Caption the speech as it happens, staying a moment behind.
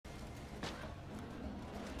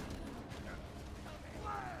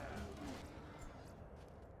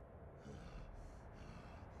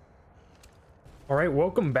Alright,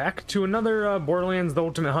 welcome back to another Borderlands The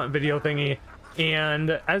Ultimate Hunt video thingy.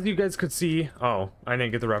 And as you guys could see, oh, I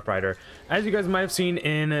didn't get the Rough Rider. As you guys might have seen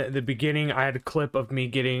in the beginning, I had a clip of me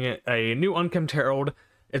getting a new Unkempt Herald.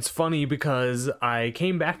 It's funny because I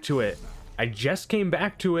came back to it. I just came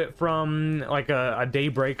back to it from like a day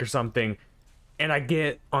break or something. And I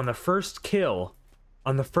get, on the first kill,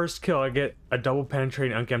 I get a double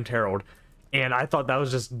penetrating Unkempt Herald. And I thought that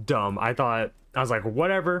was just dumb. I was like,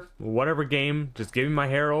 whatever game, just give me my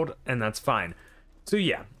Herald, and that's fine. So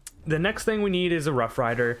yeah, the next thing we need is a Rough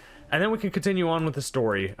Rider, and then we can continue on with the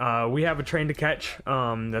story. We have a train to catch,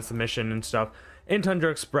 that's the mission and stuff, in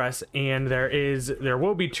Tundra Express, and there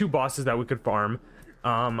will be 2 bosses that we could farm.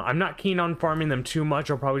 I'm not keen on farming them too much.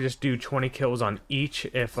 I'll probably just do 20 kills on each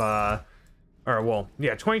if, 20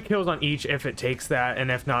 kills on each if it takes that, and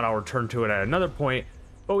if not, I'll return to it at another point.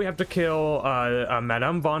 But we have to kill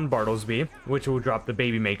Madame von Bartlesby, which will drop the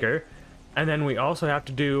Baby Maker. And then we also have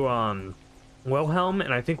to do Wilhelm,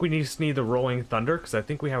 and I think we just need the Rolling Thunder, because I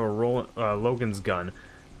think we have a Logan's gun.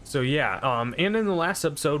 So yeah, and in the last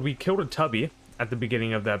episode, we killed a Tubby at the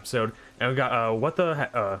beginning of the episode, and we got,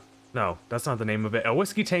 no, that's not the name of it, a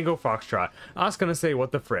Whiskey Tango Foxtrot. I was gonna say,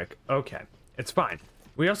 what the frick. Okay, it's fine.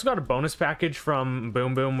 We also got a bonus package from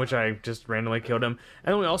Boom Boom, which I just randomly killed him.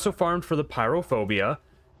 And then we also farmed for the Pyrophobia.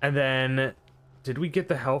 And then, did we get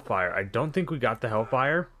the Hellfire? I don't think we got the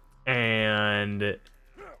Hellfire. And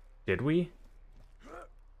did we?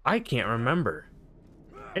 I can't remember.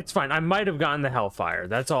 It's fine. I might have gotten the Hellfire.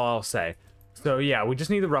 That's all I'll say. So yeah, we just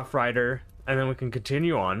need the Rough Rider, and then we can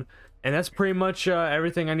continue on. And that's pretty much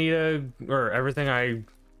everything everything I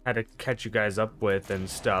had to catch you guys up with and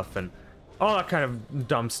stuff, and all that kind of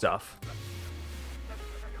dumb stuff.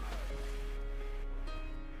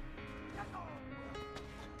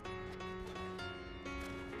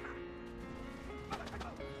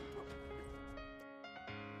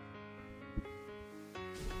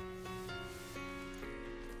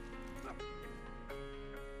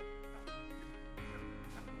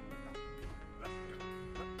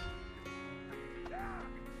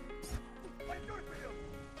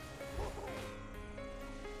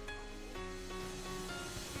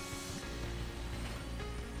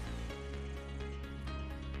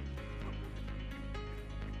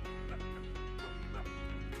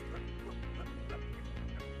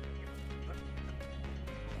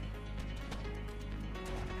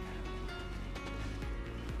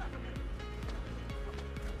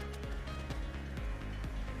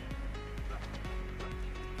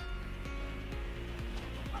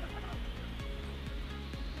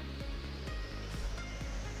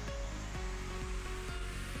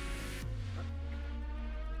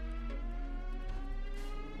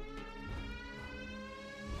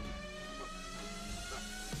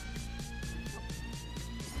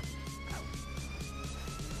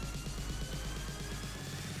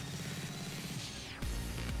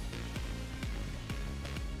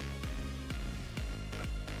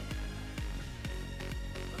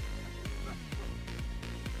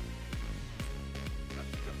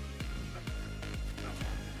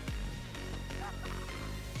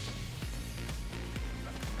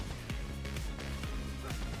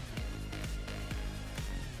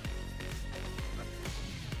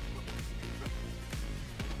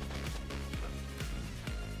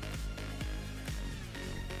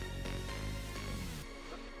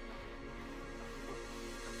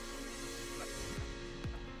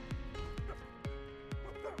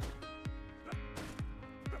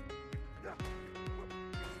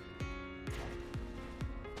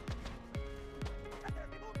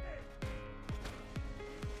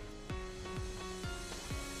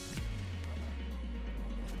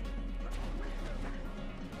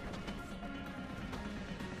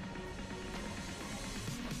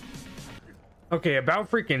 Okay, about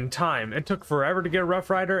freaking time. It took forever to get a Rough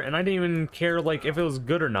Rider, and I didn't even care, like, if it was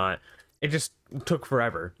good or not. It just took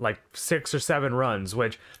forever. Like, 6 or 7 runs,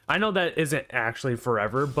 which I know that isn't actually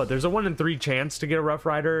forever, but there's a 1 in 3 chance to get a Rough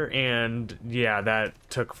Rider, and yeah, that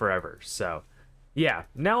took forever. So, yeah,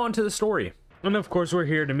 now on to the story. And of course, we're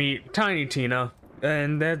here to meet Tiny Tina,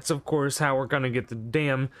 and that's, of course, how we're gonna get the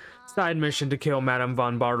damn side mission to kill Madame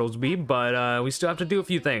von Bartlesby, but we still have to do a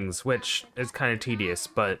few things, which is kind of tedious,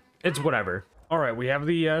 but it's whatever. Alright, we have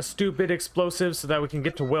the stupid explosives so that we can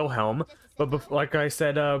get to Wilhelm. But like I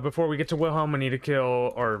said, before we get to Wilhelm, we need to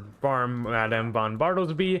kill or farm Madame von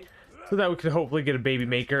Bartlesby so that we could hopefully get a Baby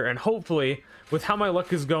Maker. And hopefully, with how my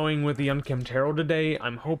luck is going with the Unkempt Herald today,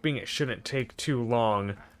 I'm hoping it shouldn't take too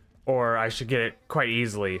long, or I should get it quite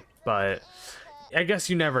easily. But I guess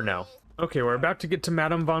you never know. Okay, we're about to get to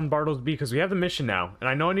Madame von Bartlesby because we have the mission now. And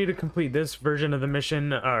I know I need to complete this version of the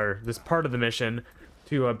mission, or this part of the mission,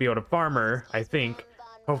 to be able to farm her, I think.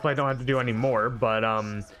 Hopefully I don't have to do any more, but,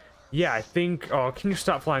 yeah, I think... Oh, can you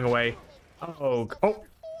stop flying away? Oh,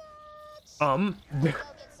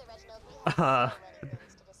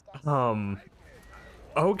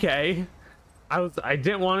 okay. I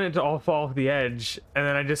didn't want it to all fall off the edge, and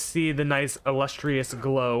then I just see the nice illustrious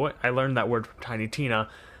glow. I learned that word from Tiny Tina.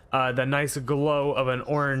 The nice glow of an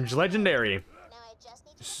orange legendary.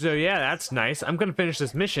 So yeah, that's nice. I'm gonna finish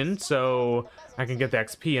this mission so I can get the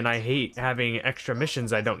XP, and I hate having extra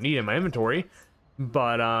missions I don't need in my inventory.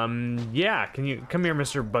 But yeah, can you come here,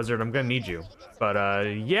 Mr. Buzzard? I'm gonna need you. But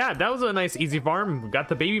yeah, that was a nice easy farm. We got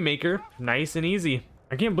the baby maker, nice and easy.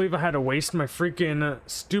 I can't believe I had to waste my freaking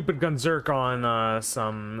stupid Gunzerk on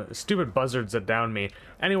some stupid buzzards that downed me.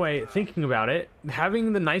 Anyway, thinking about it,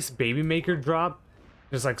 having the nice baby maker drop,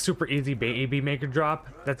 just like super easy baby maker drop,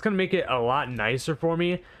 that's gonna make it a lot nicer for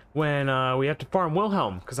me when we have to farm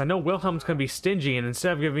Wilhelm, because I know Wilhelm's gonna be stingy, and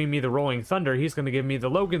instead of giving me the Rolling Thunder, he's gonna give me the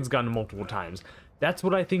Logan's gun multiple times. That's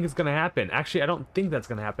what I think is gonna happen. Actually, I don't think that's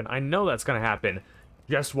gonna happen. I know that's gonna happen.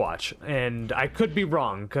 Just watch. And I could be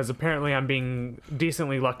wrong, because apparently I'm being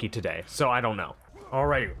decently lucky today, so I don't know.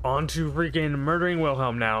 Alright, on to freaking murdering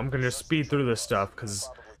Wilhelm now. I'm gonna just speed through this stuff, because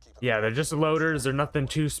yeah, they're just loaders. They're nothing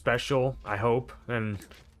too special, I hope. And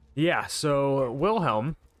yeah, so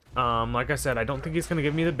Wilhelm, like I said, I don't think he's gonna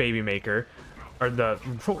give me the baby maker or the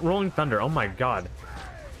Rolling Thunder. Oh my god,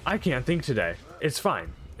 I can't think today. It's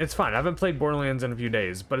fine. It's fine. I haven't played Borderlands in a few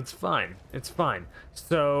days, but it's fine. It's fine.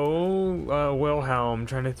 So Wilhelm,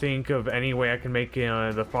 trying to think of any way I can make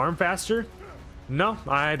the farm faster. No,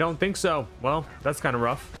 I don't think so. Well, that's kind of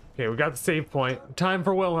rough. Okay, we got the save point. Time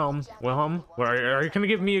for Wilhelm. Wilhelm, are you gonna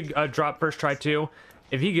give me a drop first try too?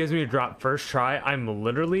 If he gives me a drop first try, I'm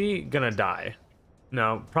literally gonna die.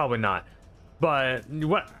 No, probably not. But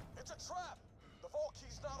what? It's a trap. The vault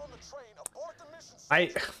key's not on the train. Abort the mission.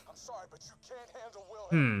 I'm sorry, but you can't handle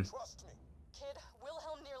Wilhelm. Trust me. Kid,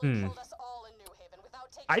 Wilhelm nearly killed us all in New Haven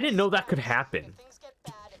without taking. I didn't know that could happen.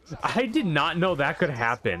 I did not know that could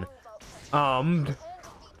happen.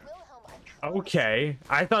 Okay,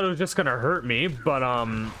 I thought it was just gonna hurt me, but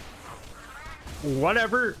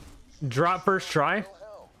whatever. Drop first try.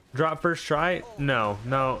 Drop first try. No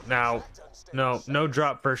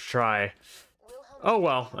drop first try. Oh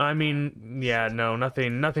well, I mean, yeah, no,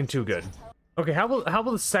 nothing too good. Okay, how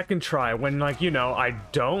about the second try when, like, you know, I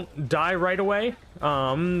don't die right away?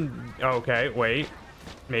 Okay, wait,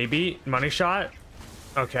 maybe money shot.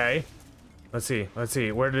 Okay, let's see.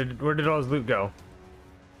 Where did all his loot go?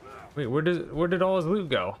 Wait, where did all his loot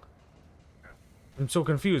go? I'm so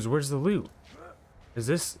confused. Where's the loot? Is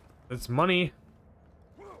this? It's money.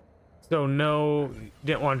 So no,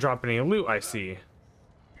 didn't want to drop any loot. I see.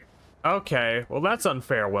 Okay, well that's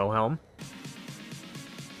unfair, Wilhelm.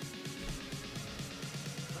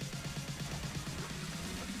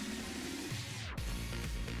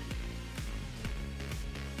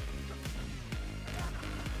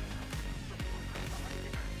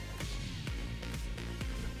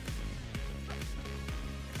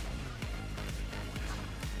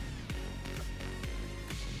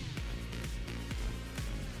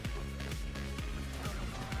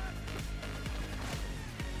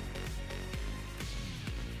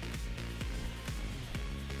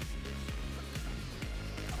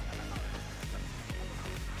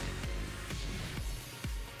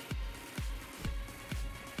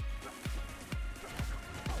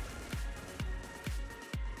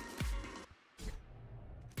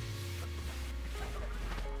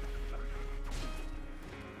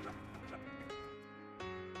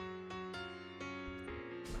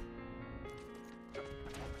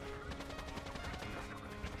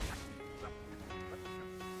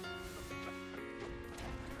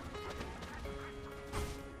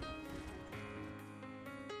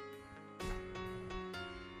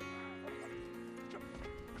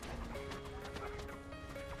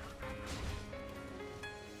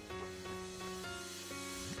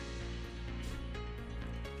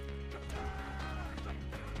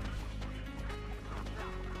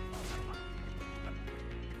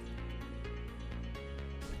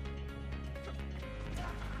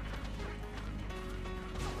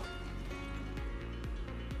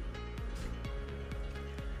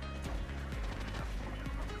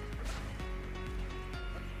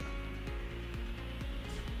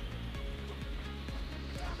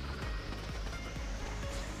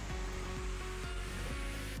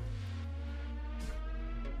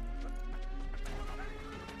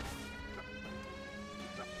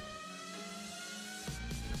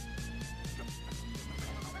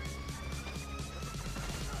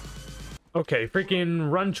 Okay, freaking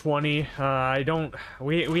run 20.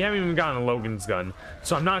 We haven't even gotten a Logan's gun,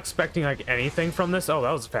 so I'm not expecting like anything from this. Oh,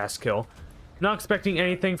 that was a fast kill. Not expecting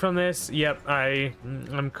anything from this. Yep,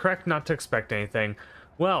 I'm correct not to expect anything.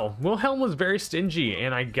 Well, Wilhelm was very stingy,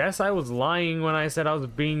 and I guess I was lying when I said I was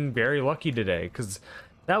being very lucky today, because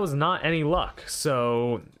that was not any luck.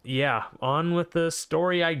 So yeah, on with the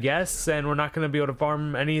story, I guess, and we're not going to be able to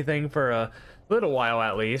farm anything for a little while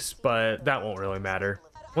at least, but that won't really matter.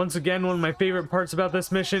 Once again, one of my favorite parts about this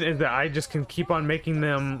mission is that I just can keep on making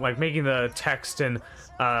them, like making the text and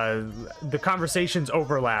the conversations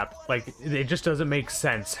overlap. Like, it just doesn't make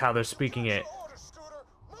sense how they're speaking it.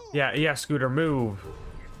 Yeah, Scooter, move.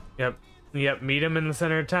 Yep, meet him in the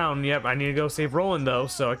center of town. Yep, I need to go save Roland though,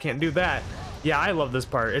 so I can't do that. Yeah, I love this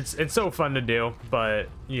part. It's so fun to do, but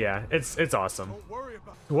yeah, it's awesome.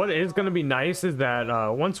 What is going to be nice is that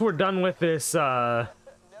once we're done with this,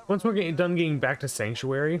 once we're done getting back to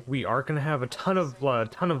Sanctuary, we are going to have a ton of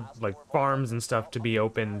like farms and stuff to be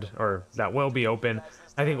opened, or that will be open.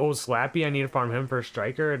 I think old Slappy, I need to farm him for a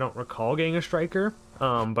striker. I don't recall getting a striker,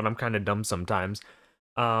 but I'm kind of dumb sometimes.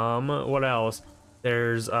 What else?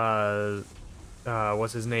 There's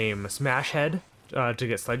what's his name? Smashhead to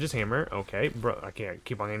get Sledge's hammer. Okay, bro, I can't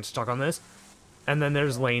keep on getting stuck on this. And then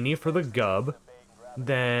there's Laney for the gub.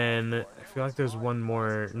 Then I feel like there's one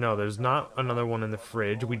more. No, there's not another one in the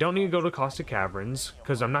fridge. We don't need to go to Caustic Caverns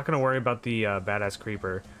because I'm not going to worry about the badass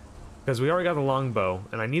creeper, because we already got the longbow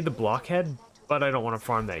and I need the blockhead, but I don't want to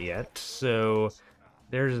farm that yet. So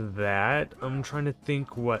there's that. I'm trying to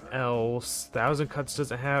think what else. Thousand Cuts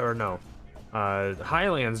doesn't have, or no,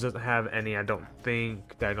 Highlands doesn't have any. I don't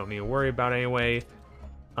think that I don't need to worry about anyway.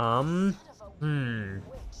 Trying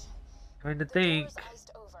to think.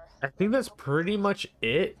 I think that's pretty much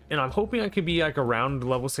it, and I'm hoping I could be like around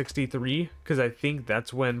level 63, because I think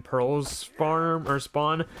that's when pearls farm or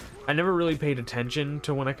spawn. I never really paid attention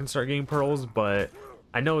to when I can start getting pearls, but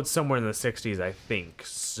I know it's somewhere in the 60s, I think.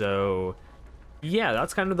 So yeah,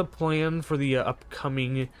 that's kind of the plan for the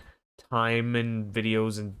upcoming time and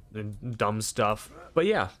videos and dumb stuff. But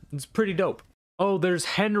yeah, it's pretty dope. Oh, there's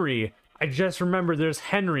Henry. I just remembered there's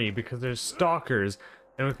Henry because there's stalkers.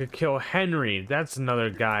 And we could kill Henry. That's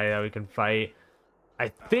another guy that we can fight. I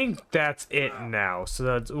think that's it now. So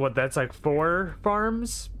that's what, that's like 4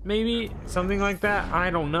 farms, maybe? Something like that?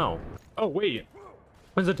 I don't know. Oh, wait.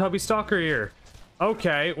 There's a tubby stalker here.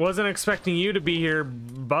 Okay, wasn't expecting you to be here,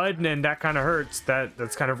 bud, and that kind of hurts.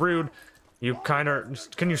 That's kind of rude. You kind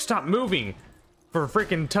of... Can you stop moving? For a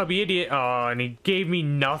freaking tubby idiot. Oh, and he gave me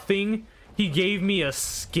nothing? He gave me a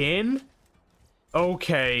skin?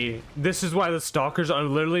 Okay, this is why the stalkers are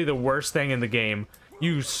literally the worst thing in the game.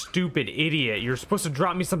 You stupid idiot. You're supposed to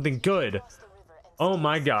drop me something good. Oh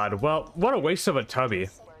my god. Well, what a waste of a tubby.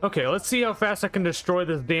 Okay, let's see how fast I can destroy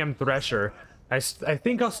this damn thresher. I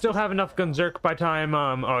think I'll still have enough Gunzerk by time,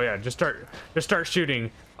 oh yeah, just start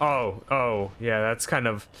shooting. Oh, yeah, that's kind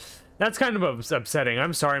of upsetting.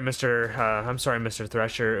 I'm sorry, Mr.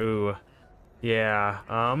 Thresher. Ooh. Yeah,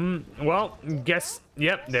 well,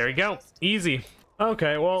 yep, there we go. Easy.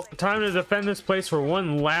 Okay, well, time to defend this place for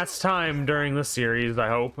one last time during the series, I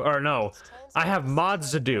hope. Or no, I have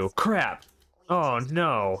mods to do. Crap. Oh,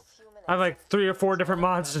 no. I have like 3 or 4 different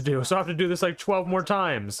mods to do, so I have to do this like 12 more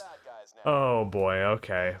times. Oh, boy,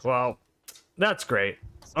 okay. Well, that's great.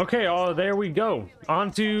 Okay, there we go.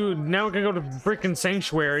 On to, now we can go to freaking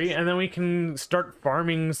Sanctuary, and then we can start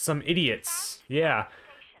farming some idiots. Yeah.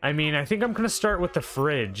 I mean, I think I'm going to start with the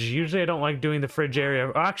fridge. Usually I don't like doing the fridge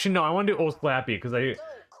area. Actually, no, I want to do Old Slappy because I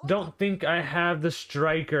don't think I have the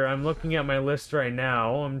striker. I'm looking at my list right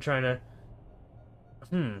now. I'm trying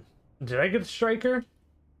to... Did I get the striker?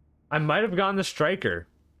 I might have gotten the striker.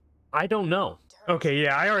 I don't know. Okay,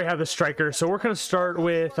 yeah, I already have the striker. So we're going to start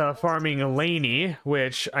with farming Laney,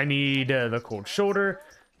 which I need the cold shoulder.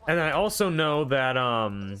 And I also know that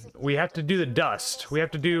we have to do the dust. We have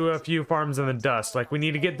to do a few farms in the dust. Like, we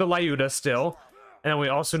need to get the Lyuda still. And then we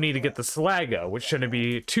also need to get the Slaga, which shouldn't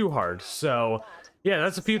be too hard. So, yeah,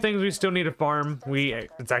 that's a few things we still need to farm.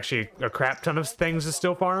 It's actually a crap ton of things to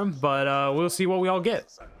still farm, but we'll see what we all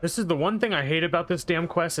get. This is the one thing I hate about this damn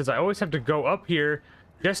quest, is I always have to go up here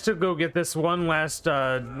just to go get this one last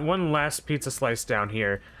pizza slice down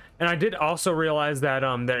here. And I did also realize that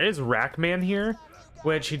there is Rackman here,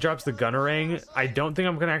 which he drops the Gunnerang. I don't think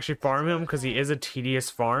I'm going to actually farm him because he is a tedious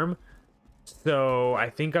farm. So I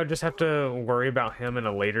think I'll just have to worry about him in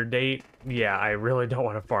a later date. Yeah, I really don't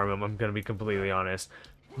want to farm him, I'm going to be completely honest.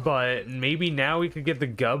 But maybe now we could get the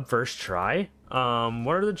Gub first try.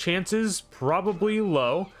 What are the chances? Probably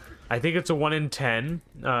low. I think it's a 1 in 10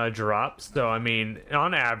 drop. So, I mean,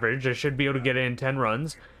 on average, I should be able to get it in 10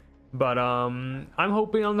 runs. but I'm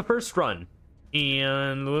hoping on the first run.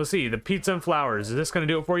 And let's see, the pizza and flowers. Is this gonna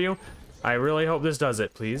do it for you? I really hope this does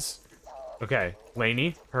it, please. Okay,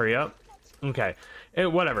 Lainey, hurry up. Okay,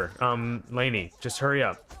 whatever. Lainey, just hurry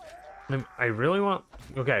up. I really want.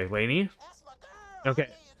 Okay, Lainey. Okay.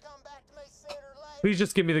 Please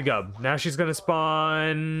just give me the gub. Now she's gonna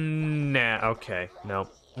spawn. Nah. Okay. No.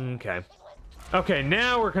 Okay. Okay.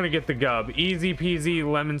 Now we're gonna get the gub. Easy peasy,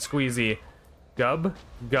 lemon squeezy. Gub.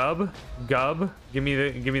 Gub. Gub. Give me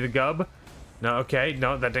the gub. No. Okay.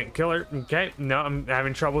 No, that didn't kill her. Okay. No, I'm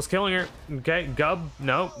having troubles killing her. Okay. Gub.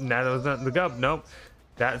 No. That was not the gub. Nope.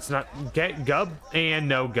 That's not. Okay. Gub and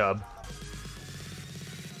no gub.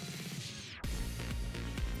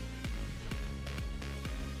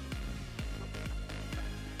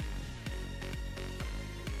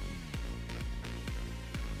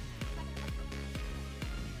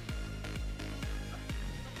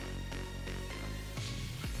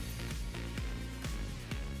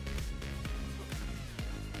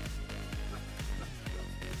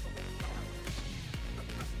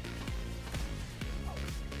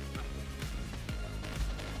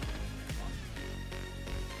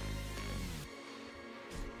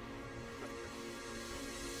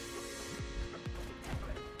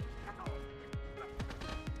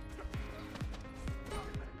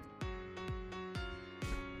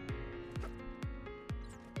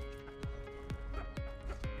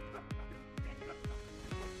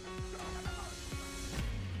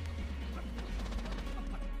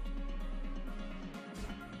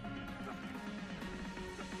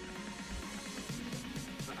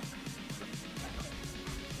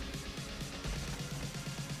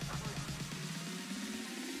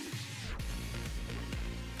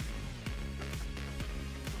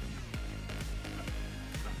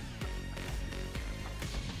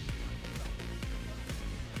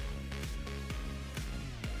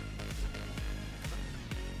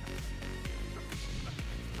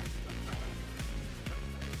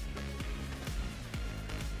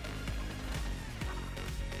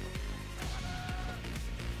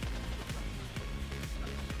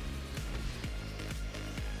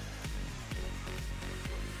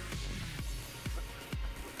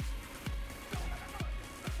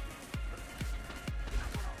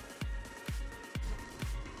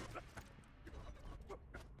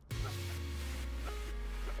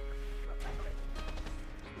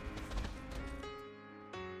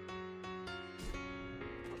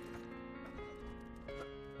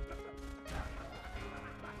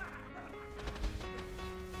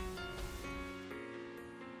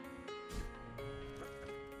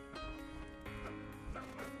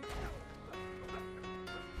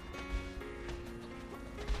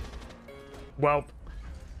 Well,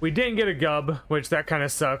 we didn't get a gub, which that kind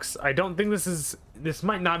of sucks. I don't think this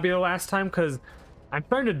might not be the last time, because I'm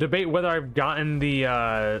starting to debate whether I've gotten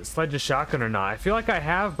the Sledge's shotgun or not. I feel like I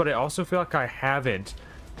have, but I also feel like I haven't.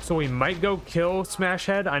 So we might go kill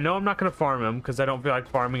Smashhead. I know I'm not going to farm him, because I don't feel like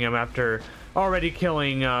farming him after already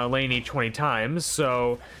killing Lainey 20 times.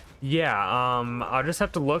 So yeah, I'll just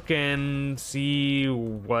have to look and see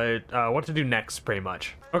what to do next, pretty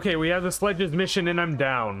much. Okay, we have the Sledge's mission and I'm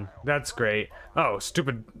down. That's great. Oh,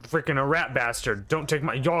 stupid freaking a rat bastard. Don't take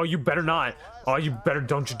my... Oh, you better not. Oh, you better...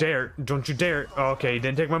 Don't you dare. Don't you dare. Okay, you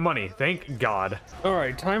didn't take my money. Thank God.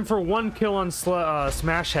 Alright, time for one kill on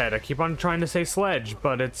Smashhead. I keep on trying to say Sledge,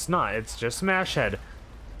 but it's not. It's just Smashhead.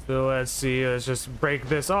 So let's see. Let's just break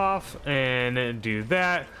this off and do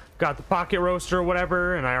that. Got the pocket roaster or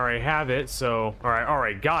whatever, and I already have it, so...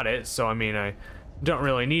 Alright, got it. So, I mean, I don't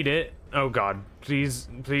really need it. Oh God, please,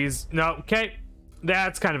 please, no, okay.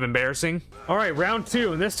 That's kind of embarrassing. All right, round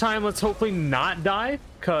two, and this time let's hopefully not die,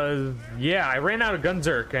 cause yeah, I ran out of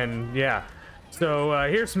Gunzerk, and yeah. So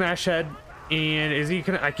here's Smashhead, and is he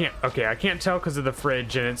gonna, I can't tell because of the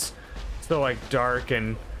fridge, and it's still like dark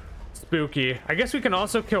and spooky. I guess we can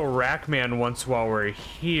also kill Rackman once while we're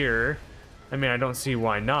here. I mean, I don't see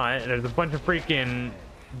why not. There's a bunch of freaking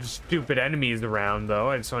stupid enemies around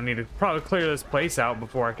though, and so I need to probably clear this place out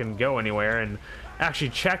before I can go anywhere and actually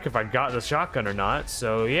check if I got the shotgun or not.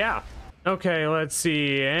 So yeah, okay, let's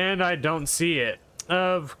see, and I don't see it,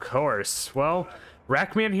 of course. Well,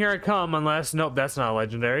 Rackman, here I come, unless nope, that's not a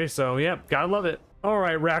legendary. So yep, gotta love it. All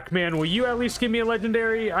right, Rackman, will you at least give me a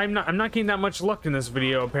legendary? I'm not getting that much luck in this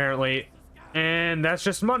video apparently, and that's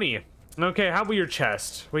just money. Okay, how about your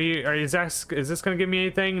chest? Is this gonna give me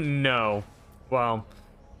anything? No. Well,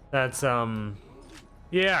 that's,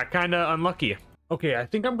 yeah, kind of unlucky. Okay, I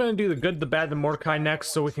think I'm going to do the good, the bad, the Mordecai next,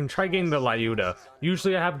 so we can try getting the Lyuda.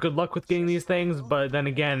 Usually I have good luck with getting these things, but then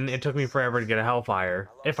again, it took me forever to get a Hellfire,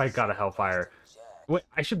 if I got a Hellfire. Wait,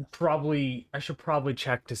 I should probably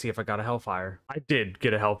check to see if I got a Hellfire. I did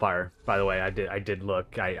get a Hellfire, by the way. I did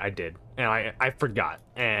look. I did. And I forgot.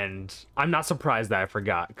 And I'm not surprised that I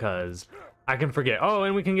forgot, because I can forget. Oh,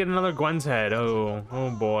 and we can get another Gwen's head.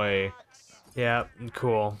 Oh boy. Yeah,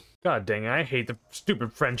 cool. God dang it, I hate the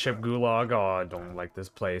stupid friendship gulag. Oh, I don't like this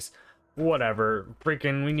place. Whatever.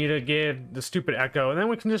 Freaking, we need to get the stupid Echo, and then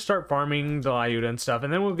we can just start farming the Lyuda and stuff,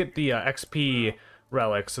 and then we'll get the XP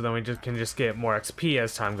relics, so then we can just get more XP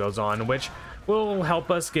as time goes on, which will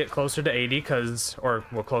help us get closer to 80, or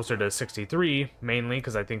well, closer to 63, mainly,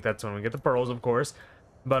 because I think that's when we get the pearls, of course.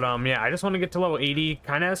 But yeah, I just want to get to level 80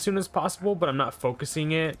 kind of as soon as possible, but I'm not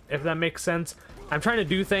focusing it, if that makes sense. I'm trying to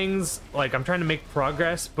do things, like, I'm trying to make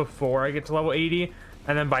progress before I get to level 80,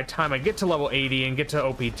 and then by the time I get to level 80 and get to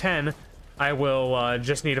OP 10, I will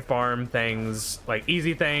just need to farm things, like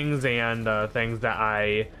easy things and things that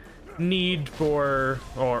I need for,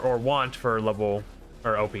 or want for level,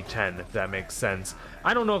 or OP 10, if that makes sense.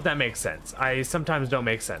 I don't know if that makes sense. I sometimes don't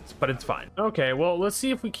make sense, but it's fine. Okay, well, let's see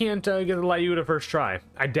if we can't get the Lyuda first try.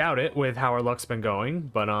 I doubt it with how our luck's been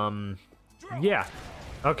going, but yeah.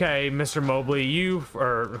 Okay, Mr. Mobley, you,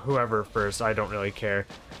 or whoever first, I don't really care.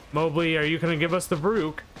 Mobley, are you gonna give us the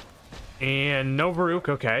Varuk? And no Varuk,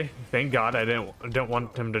 okay. Thank God, I don't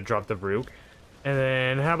want him to drop the Varuk. And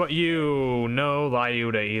then, how about you? No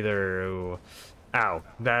Lyuda either. Ooh. Ow,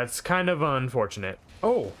 that's kind of unfortunate.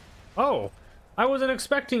 Oh, I wasn't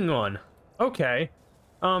expecting one. Okay.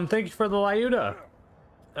 Thank you for the Lyuda.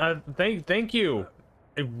 Thank you.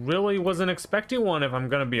 I really wasn't expecting one, if I'm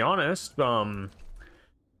gonna be honest.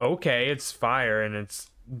 Okay, it's fire, and it's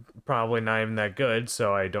probably not even that good,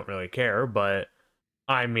 so I don't really care, but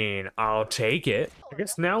I mean, I'll take it. I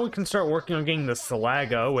guess now we can start working on getting the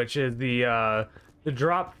Salaga, which is the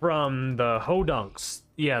drop from the Hodunks.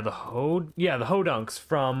 Yeah, the Hodunks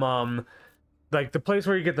from, like, the place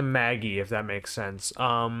where you get the Maggie, if that makes sense.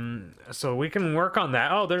 So we can work on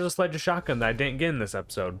that. Oh, there's a Sledge of Shotgun that I didn't get in this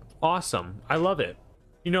episode. Awesome. I love it.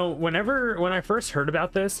 You know, when I first heard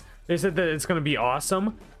about this, they said that it's gonna be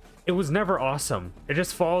awesome. It was never awesome. It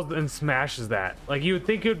just falls and smashes that. Like, you would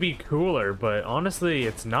think it would be cooler, but honestly,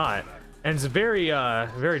 it's not. And it's very,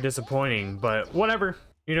 very disappointing, but whatever.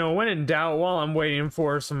 You know, when in doubt, while I'm waiting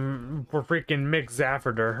for freaking Mick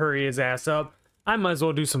Zafford to hurry his ass up, I might as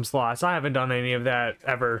well do some slots. I haven't done any of that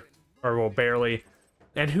ever, or well, barely.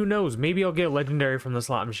 And who knows, maybe I'll get a legendary from the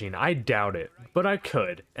slot machine. I doubt it, but I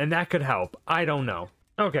could, and that could help. I don't know.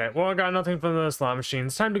 Okay, well, I got nothing from the slot machine.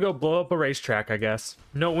 It's time to go blow up a racetrack, I guess.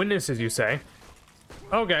 No witnesses, you say?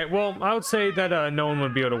 Okay, well, I would say that no one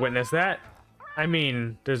would be able to witness that. I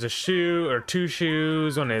mean, there's a shoe, or two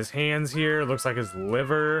shoes on his hands here. It looks like his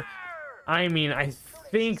liver. I mean, I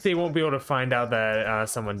think they won't be able to find out that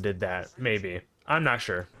someone did that. Maybe. I'm not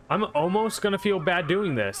sure. I'm almost gonna feel bad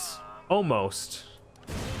doing this. Almost.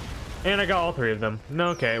 And I got all three of them.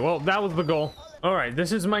 Okay, well, that was the goal. Alright,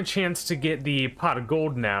 this is my chance to get the pot of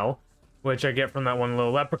gold now, which I get from that one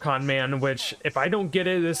little leprechaun man, which, if I don't get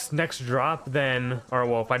it this next drop, then, or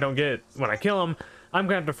well, if I don't get it when I kill him, I'm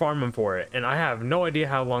gonna have to farm him for it, and I have no idea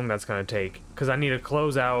how long that's gonna take, because I need to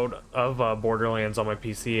close out of Borderlands on my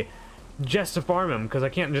PC just to farm him, because I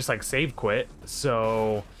can't just, like, save quit,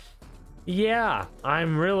 so, yeah,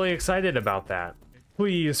 I'm really excited about that.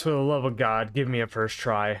 Please, for the love of God, give me a first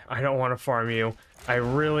try. I don't want to farm you. I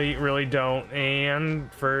really, really don't.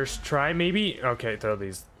 And first try, maybe? Okay, throw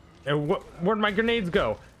these. Where'd my grenades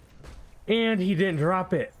go? And he didn't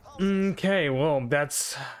drop it. Okay, well,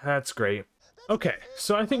 that's great. Okay,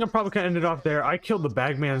 so I think I'm probably gonna end it off there. I killed the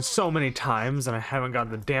bagman so many times, and I haven't got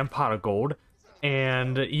the damn pot of gold.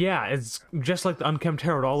 And yeah, it's just like the Unkempt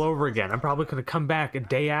Herald all over again. I'm probably gonna come back a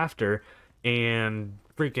day after and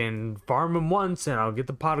freaking farm him once, and I'll get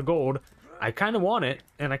the pot of gold. I kind of want it,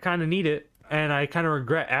 and I kind of need it, and I kind of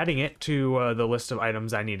regret adding it to the list of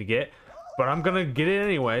items I need to get, but I'm gonna get it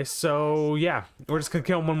anyway. So yeah, we're just gonna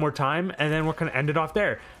kill him one more time, and then we're gonna end it off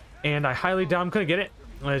there. And I highly doubt I'm gonna get it.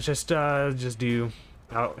 Let's just do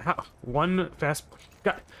one fast.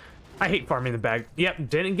 God, I hate farming the bag. Yep,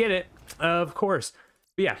 didn't get it, of course.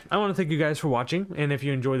 But yeah, I want to thank you guys for watching, and if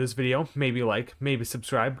you enjoyed this video, maybe like, maybe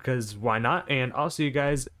subscribe, because why not? And I'll see you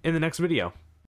guys in the next video.